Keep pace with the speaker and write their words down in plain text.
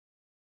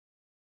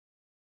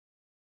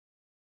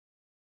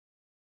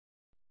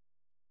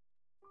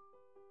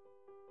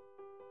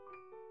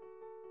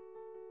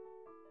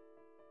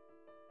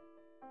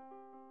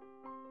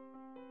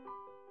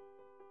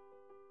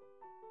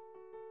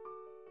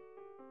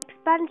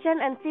Expansion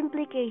and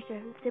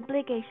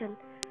simplification.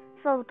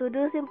 So to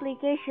do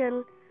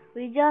simplification,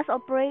 we just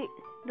operate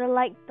the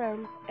like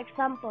term.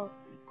 Example,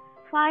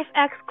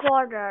 5x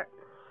squared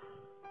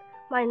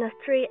minus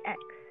 3x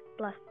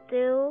plus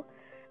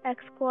 2x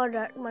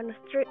squared minus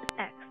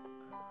 3x.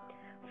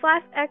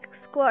 5x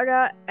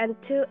squared and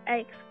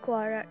 2x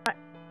squared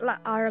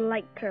are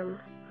like terms.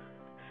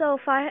 So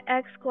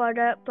 5x squared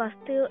plus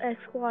 2x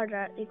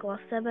squared equals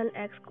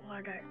 7x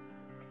squared.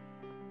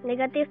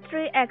 Negative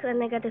 3x and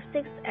negative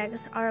 6x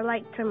are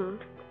like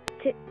terms.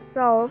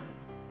 So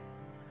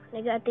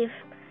negative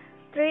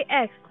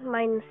 3x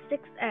minus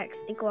 6x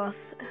equals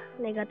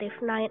negative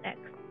 9x.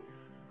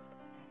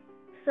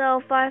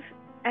 So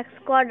 5x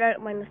squared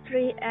minus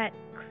 3x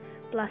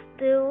plus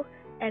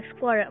 2x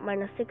squared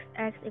minus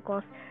 6x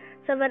equals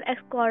 7x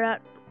squared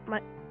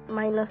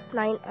minus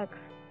 9x.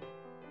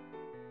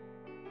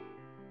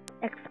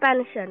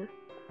 Expansion.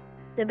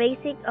 The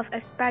basic of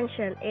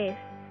expansion is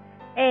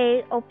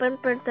a open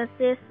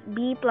parenthesis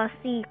b plus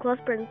c close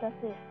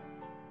parenthesis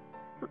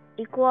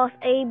equals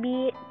ab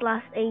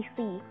plus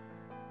ac.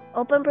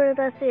 Open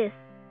parenthesis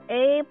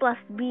a plus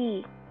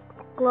b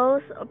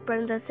close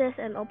parenthesis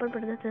and open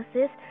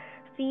parenthesis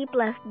c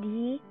plus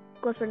d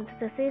close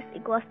parenthesis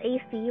equals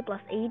ac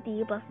plus ad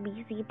plus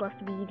bc plus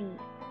bd.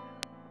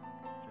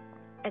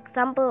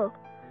 Example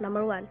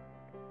number 1.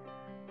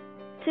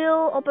 2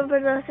 open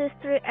parenthesis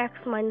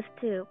 3x minus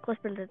 2 close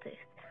parenthesis.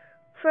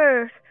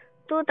 First,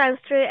 2 times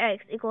 3x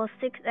equals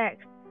 6x.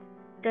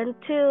 Then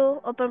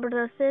 2 open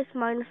parenthesis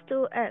minus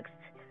 2x.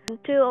 And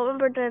 2 open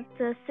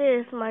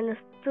parenthesis minus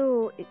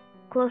 2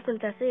 close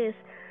parenthesis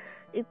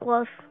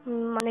equals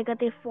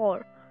negative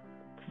 4.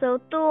 So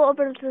 2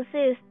 open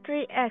parenthesis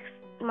 3x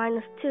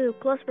minus 2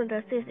 close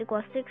parenthesis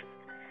equals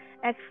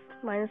 6x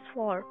minus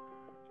 4.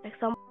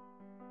 Example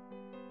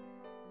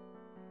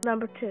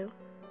number 2.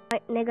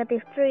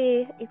 Negative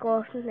 3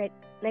 equals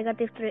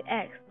negative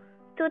 3x.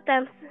 2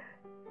 times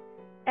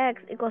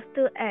x equals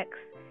 2x.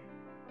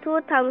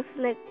 2 times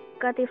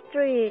negative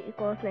 3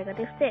 equals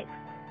negative 6.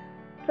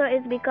 So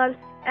it becomes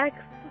x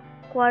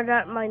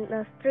squared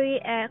minus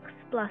 3x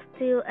plus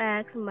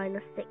 2x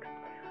minus 6.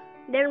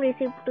 Then we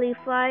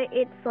simplify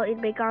it so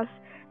it becomes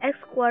x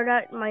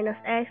squared minus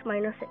x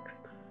minus 6.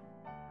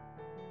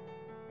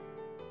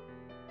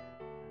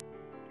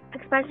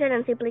 Expansion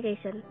and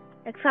simplification.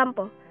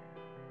 Example,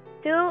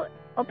 2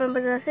 open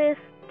parenthesis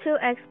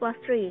 2x plus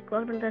 3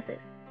 close parenthesis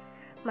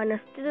minus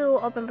 2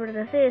 open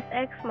parenthesis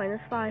x minus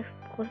 5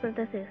 close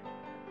parenthesis.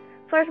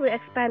 First we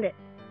expand it.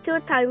 2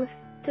 times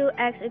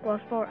 2x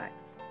equals 4x.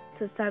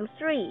 2 times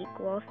 3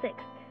 equals 6.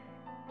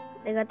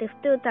 Negative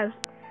 2 times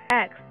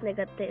x,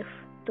 negative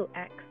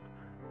 2x.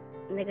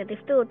 Negative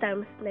 2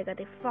 times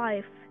negative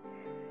 5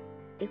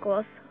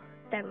 equals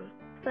 10.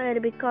 So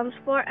it becomes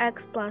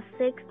 4x plus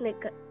 6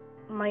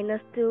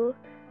 minus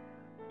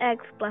 2x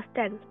plus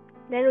 10.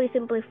 Then we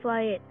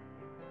simplify it.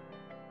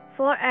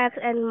 4x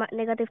and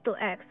negative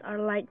 2x are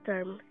like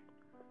terms.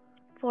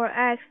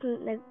 4x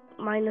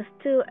minus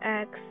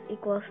 2x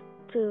equals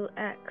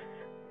 2x.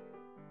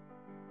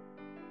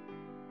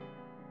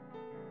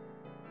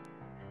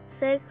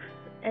 6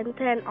 and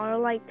 10 are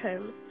like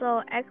terms.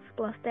 So x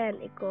plus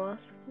 10 equals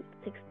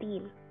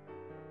 16.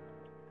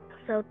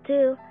 So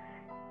 2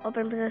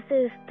 open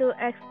parenthesis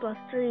 2x plus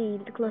 3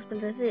 close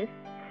parenthesis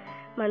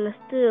minus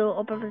 2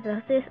 open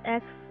parenthesis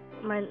x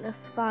minus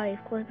 5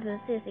 close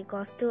parenthesis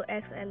equals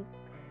 2x and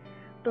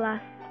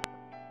plus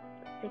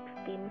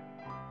 16.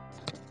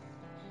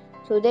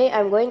 Today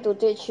I'm going to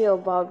teach you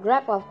about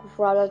graph of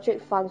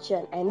quadratic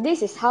function, and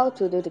this is how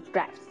to do the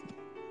graphs.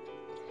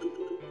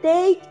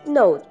 Take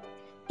note,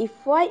 if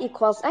y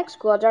equals x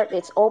squared,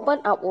 it's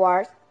open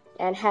upward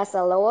and has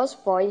a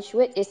lowest point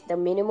which is the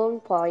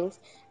minimum point,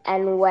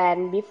 and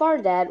when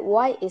before that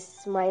y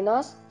is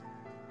minus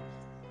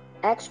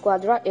x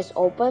squared is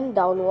open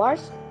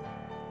downwards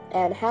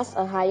and has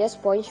a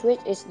highest point which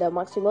is the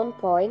maximum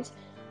point,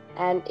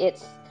 and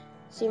it's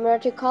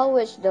symmetrical,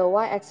 which the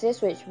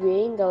y-axis which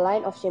being the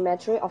line of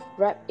symmetry of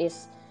graph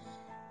is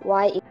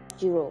y equals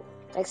 0.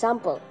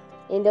 Example,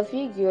 in the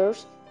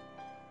figures,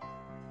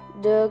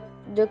 the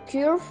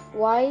curve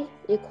y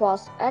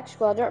equals x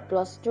squared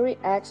plus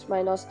 3x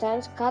minus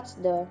 10 cuts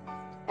the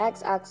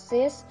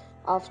x-axis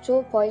of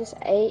 2 points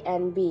A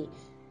and B,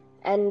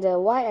 and the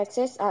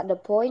y-axis at the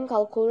point.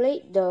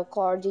 Calculate the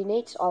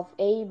coordinates of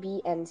A,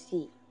 B, and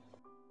C.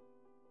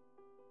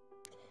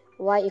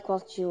 Y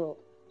equals 0.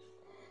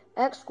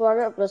 X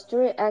squared plus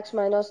 3x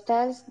minus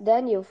 10,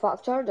 then you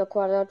factor the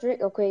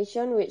quadratic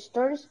equation, which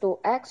turns to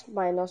x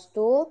minus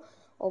 2,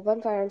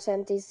 open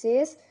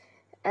parenthesis,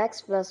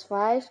 x plus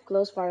 5,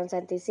 close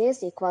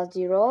parenthesis, equals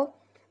 0,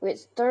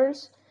 which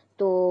turns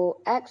to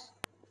x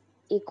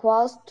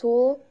equals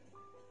 2,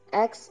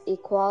 x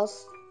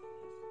equals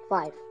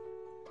 5,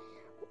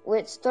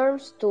 which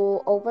turns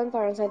to open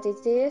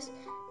parenthesis,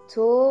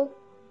 2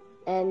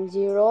 and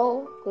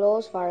 0,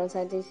 close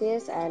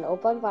parenthesis, and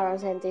open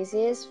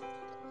parenthesis,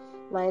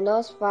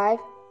 minus 5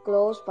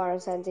 close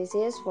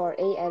parenthesis for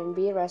A and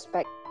B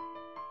respectively.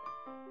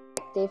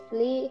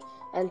 negatively,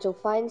 and to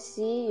find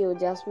c, you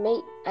just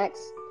make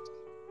x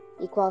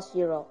equals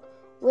 0,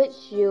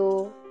 which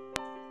you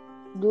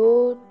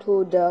do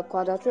to the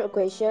quadratic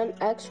equation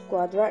x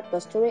squared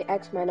plus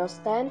 3x minus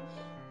 10,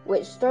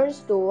 which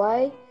turns to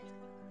y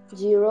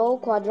 0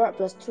 quadrate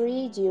plus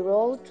 3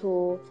 0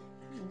 to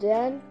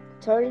then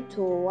turn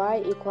to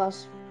y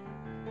equals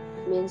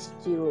means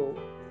 0.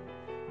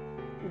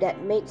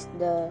 That makes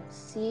the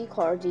c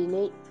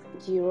coordinate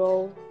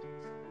 0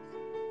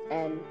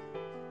 and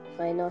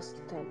minus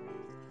 10.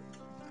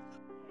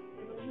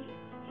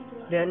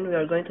 Then we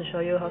are going to show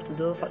you how to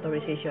do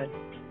factorization.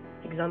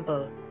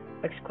 Example,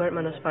 x squared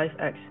minus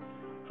 5x.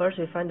 First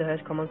we find the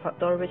highest common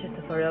factor, which is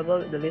the variable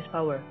with the least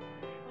power.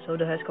 So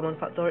the highest common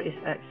factor is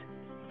x.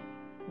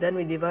 Then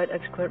we divide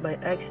x squared by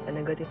x and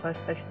negative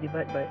 5x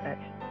divided by x.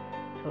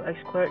 So x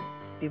squared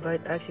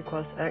divide x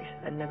equals x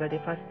and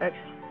negative 5x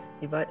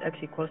divide x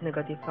equals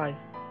negative 5.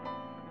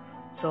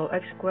 So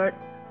x squared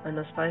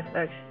minus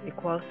 5x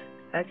equals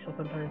x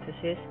open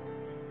parenthesis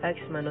x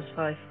minus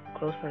 5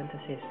 close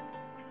parenthesis.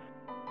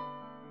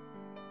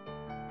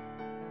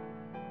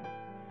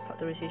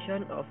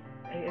 Factorization of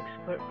ax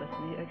squared plus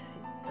bx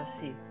plus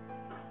c.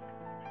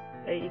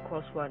 A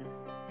equals 1.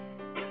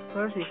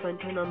 First we find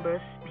two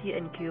numbers p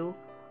and q.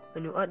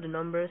 When you add the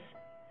numbers,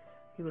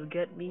 you will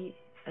get b,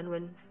 and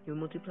when you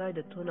multiply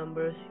the two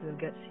numbers, you will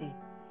get c.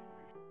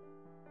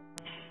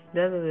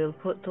 Then we will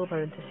put two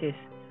parentheses.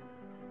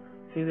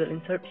 We will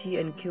insert p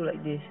and q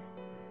like this.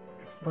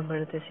 Open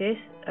parenthesis,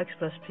 x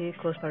plus p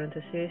close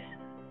parenthesis,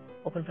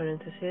 open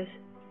parenthesis,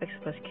 x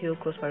plus q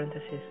close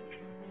parenthesis.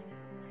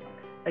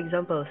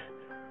 Examples,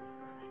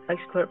 x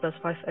squared plus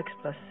 5x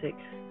plus 6.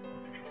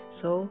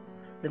 So,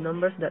 the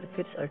numbers that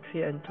fits are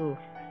 3 and 2.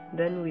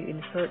 Then we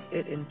insert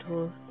it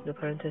into the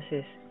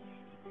parenthesis.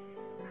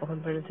 Open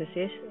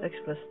parenthesis, x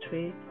plus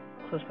 3,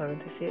 close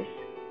parenthesis,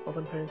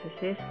 open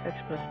parenthesis, x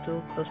plus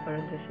 2, close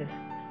parenthesis.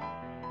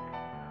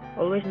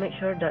 Always make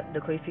sure that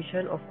the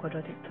coefficient of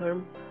quadratic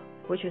term,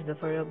 which is the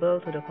variable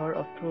to the power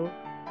of 2,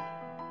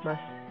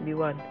 must be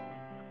 1.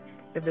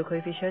 If the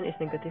coefficient is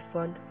negative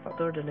 1,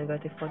 factor the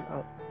negative 1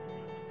 out.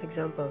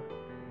 Example,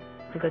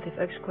 negative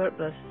x squared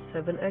plus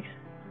 7x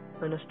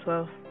minus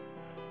 12.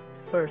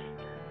 First,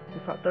 we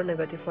factor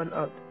negative 1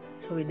 out,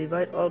 so we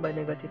divide all by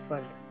negative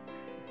 1.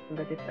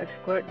 Negative x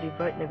squared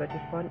divide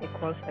negative 1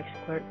 equals x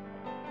squared.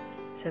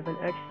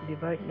 7x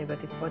divide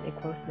negative 1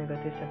 equals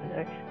negative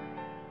 7x.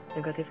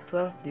 Negative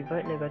 12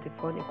 divide negative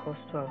 1 equals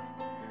 12.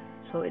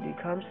 So it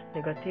becomes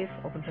negative,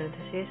 open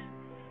parenthesis,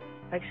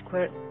 x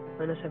squared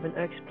minus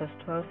 7x plus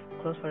 12,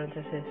 close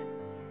parenthesis.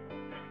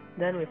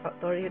 Then we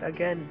factor it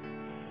again.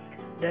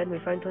 Then we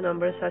find two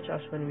numbers such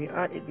as when we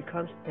add it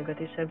becomes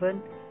negative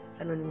 7,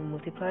 and when we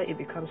multiply it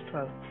becomes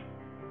 12.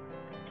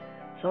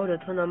 So the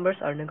two numbers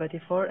are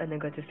negative 4 and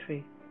negative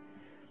 3.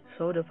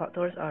 So the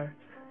factors are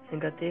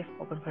negative,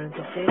 open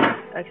parenthesis,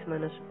 x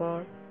minus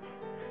 4.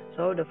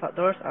 So the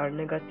factors are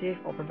negative,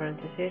 open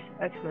parenthesis,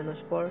 x minus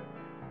 4,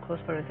 close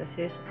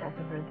parenthesis,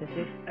 open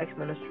parenthesis, x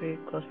minus 3,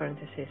 close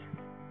parenthesis.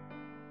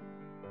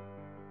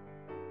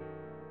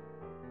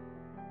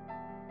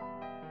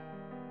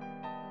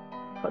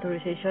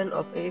 Factorization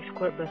of ax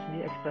squared plus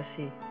bx plus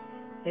c.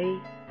 A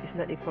is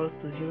not equal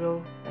to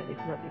 0 and is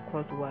not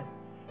equal to 1.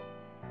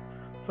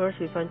 First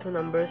we find two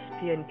numbers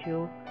p and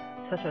q,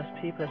 such as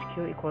p plus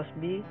q equals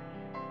b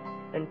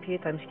and p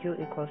times q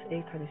equals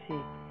a times c.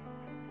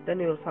 Then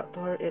we will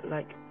factor it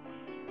like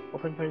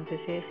open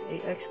parenthesis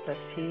ax plus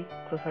p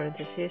close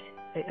parenthesis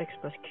ax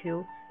plus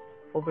q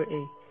over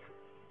a.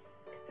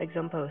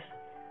 Examples,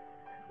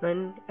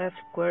 9f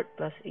squared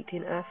plus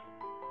 18f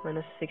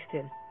minus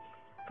 16.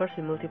 First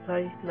we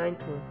multiply 9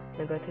 to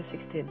negative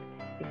 16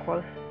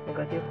 equals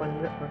negative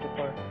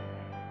 144.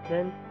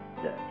 Then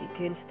the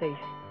 18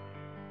 stays.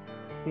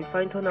 We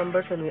find two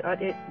numbers, when we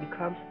add it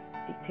becomes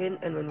 18,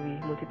 and when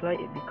we multiply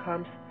it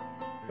becomes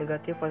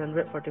negative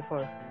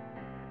 144.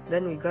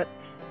 Then we got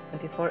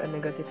 24 and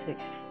negative 6.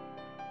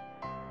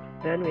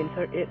 Then we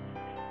insert it,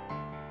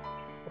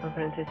 open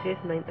parenthesis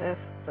 9f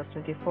plus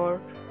 24,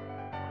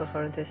 close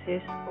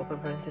parenthesis, open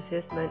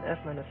parenthesis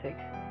 9f minus 6,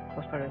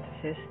 close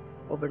parenthesis,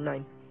 over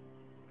 9.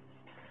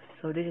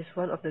 So this is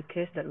one of the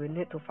cases that we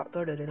need to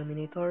factor the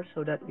denominator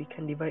so that we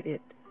can divide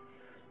it.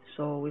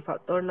 So we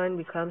factor 9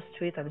 becomes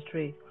 3 times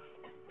 3.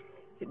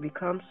 It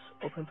becomes,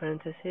 open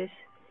parenthesis,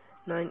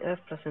 9f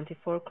plus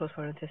 24, close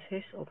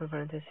parenthesis, open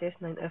parenthesis,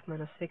 9f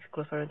minus 6,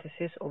 close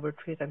parenthesis, over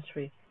 3 times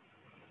 3.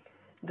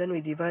 Then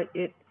we divide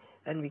it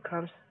and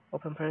becomes,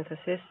 open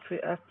parenthesis,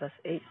 3f plus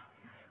 8,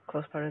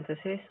 close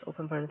parenthesis,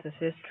 open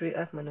parenthesis,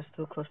 3f minus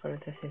 2, close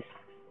parenthesis.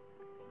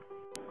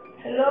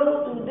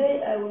 Hello,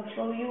 today I will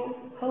show you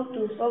how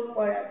to solve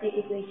quadratic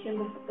equation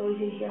by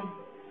factorization.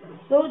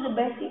 So the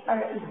basic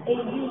R is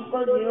AB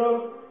equals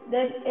 0,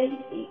 then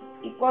A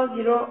equals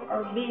 0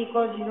 or B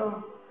equals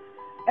 0.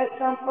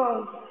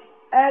 Example,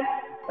 x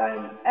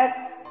times x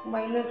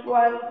minus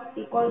y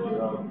equals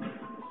 0.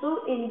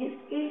 So in this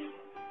case,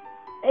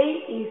 A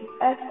is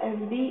x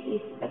and B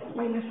is x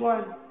minus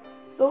 1.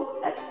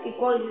 So x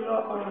equals 0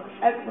 or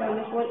x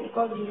minus 1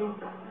 equals 0.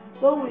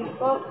 So we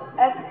solve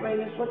x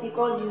minus 1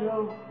 equals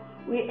 0.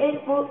 We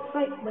add both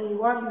sides by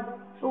 1,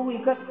 so we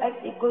got x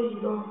equals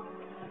 0.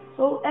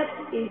 So x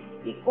is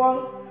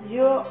equal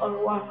 0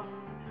 or 1.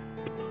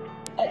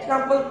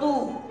 Example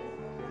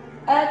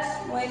 2. X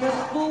minus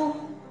 2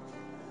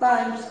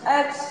 times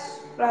x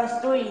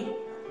plus 3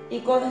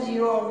 equals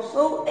 0.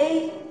 So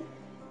A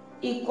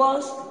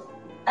equals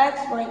x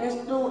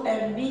minus 2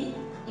 and B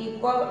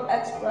equal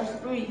x plus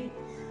 3.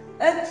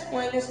 X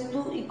minus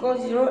 2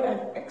 equals 0 and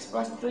x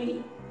plus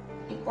 3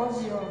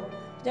 equals 0.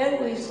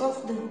 Then we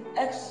solve the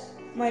x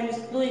minus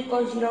 2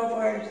 equals 0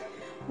 first.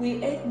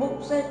 We add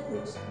both sides,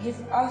 which give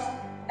us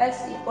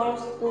x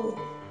equals 2.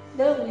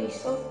 Then we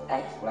solve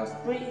x plus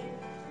 3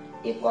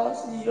 equals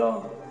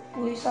 0.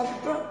 We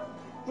subtract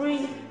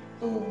 3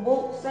 to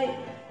both sides,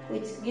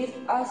 which gives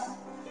us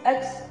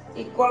x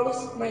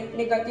equals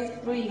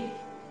negative 3.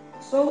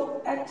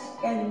 So x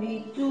can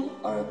be 2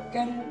 or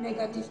can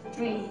negative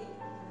 3.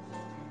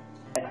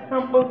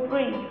 Example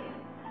 3.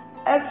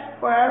 X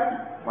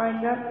squared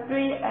minus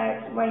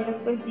 3x minus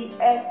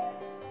 20x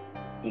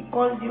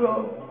equals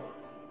 0.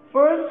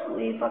 First,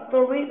 we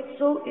factor it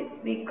so it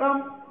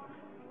becomes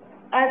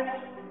x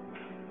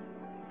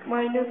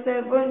minus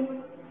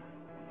 7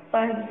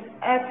 times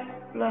x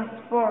plus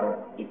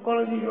 4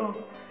 equals 0.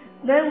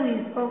 Then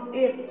we solve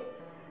it.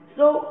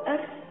 So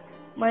x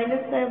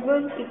minus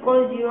 7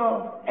 equals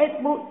 0.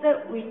 Add both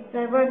sides with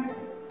 7,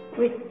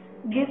 which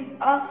gives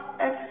us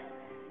x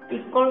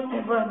equals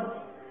 7.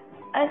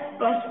 X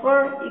plus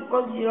 4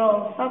 equals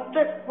 0.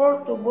 Subtract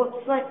 4 to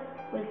both sides,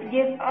 which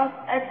gives us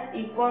x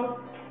equals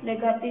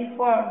negative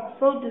 4.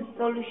 So the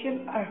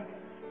solutions are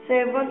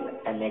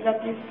 7 and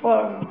negative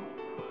 4.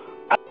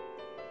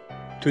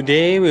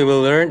 Today, we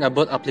will learn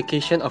about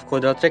application of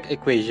quadratic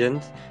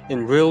equations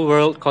in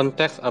real-world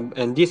context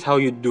and this how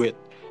you do it.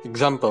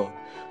 Example: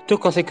 two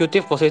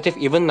consecutive positive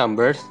even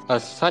numbers are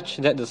such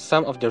that the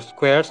sum of their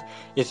squares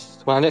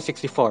is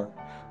 164.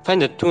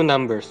 Find the two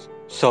numbers.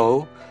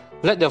 So,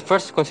 let the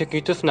first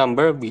consecutive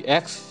number be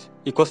x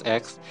equals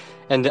x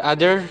and the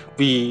other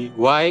be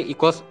y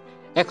equals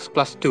x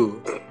plus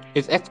 2.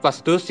 It's x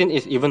plus 2 since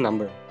it's even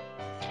number.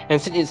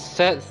 And since it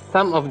said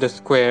sum of the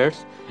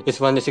squares is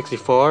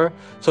 164,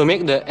 so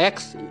make the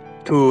x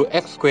to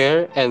x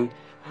squared and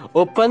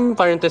open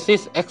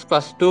parenthesis x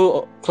plus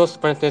 2 close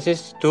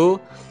parenthesis 2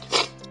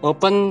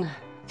 open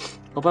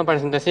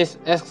parenthesis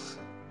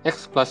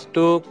x plus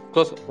 2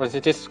 close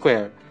parenthesis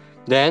square.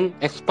 Then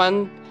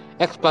expand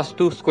x plus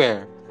 2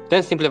 square.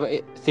 Then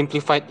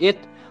simplify it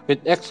with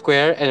x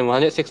squared and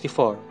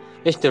 164.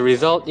 Which the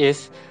result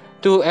is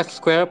 2x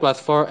squared plus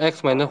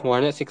 4x minus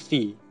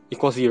 160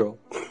 equals 0.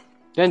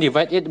 Then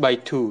divide it by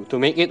 2 to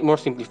make it more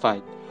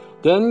simplified.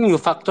 Then you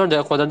factor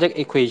the quadratic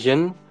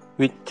equation,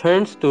 which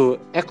turns to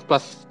x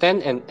plus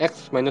 10 and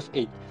x minus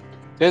 8.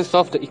 Then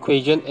solve the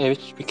equation,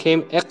 which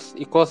became x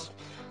equals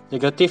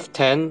negative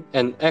 10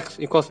 and x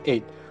equals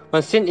 8.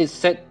 But since it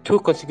set two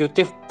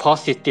consecutive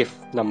positive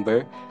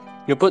number,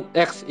 you put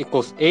x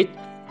equals 8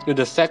 to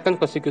the second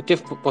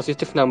consecutive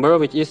positive number,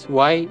 which is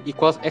y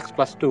equals x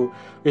plus 2,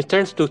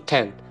 returns to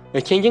 10. By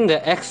changing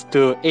the x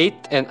to 8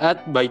 and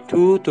add by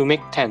 2 to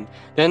make 10.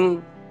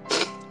 Then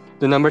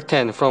the number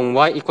 10 from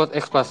y equals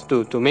x plus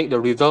 2 to make the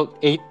result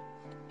 8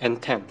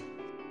 and 10.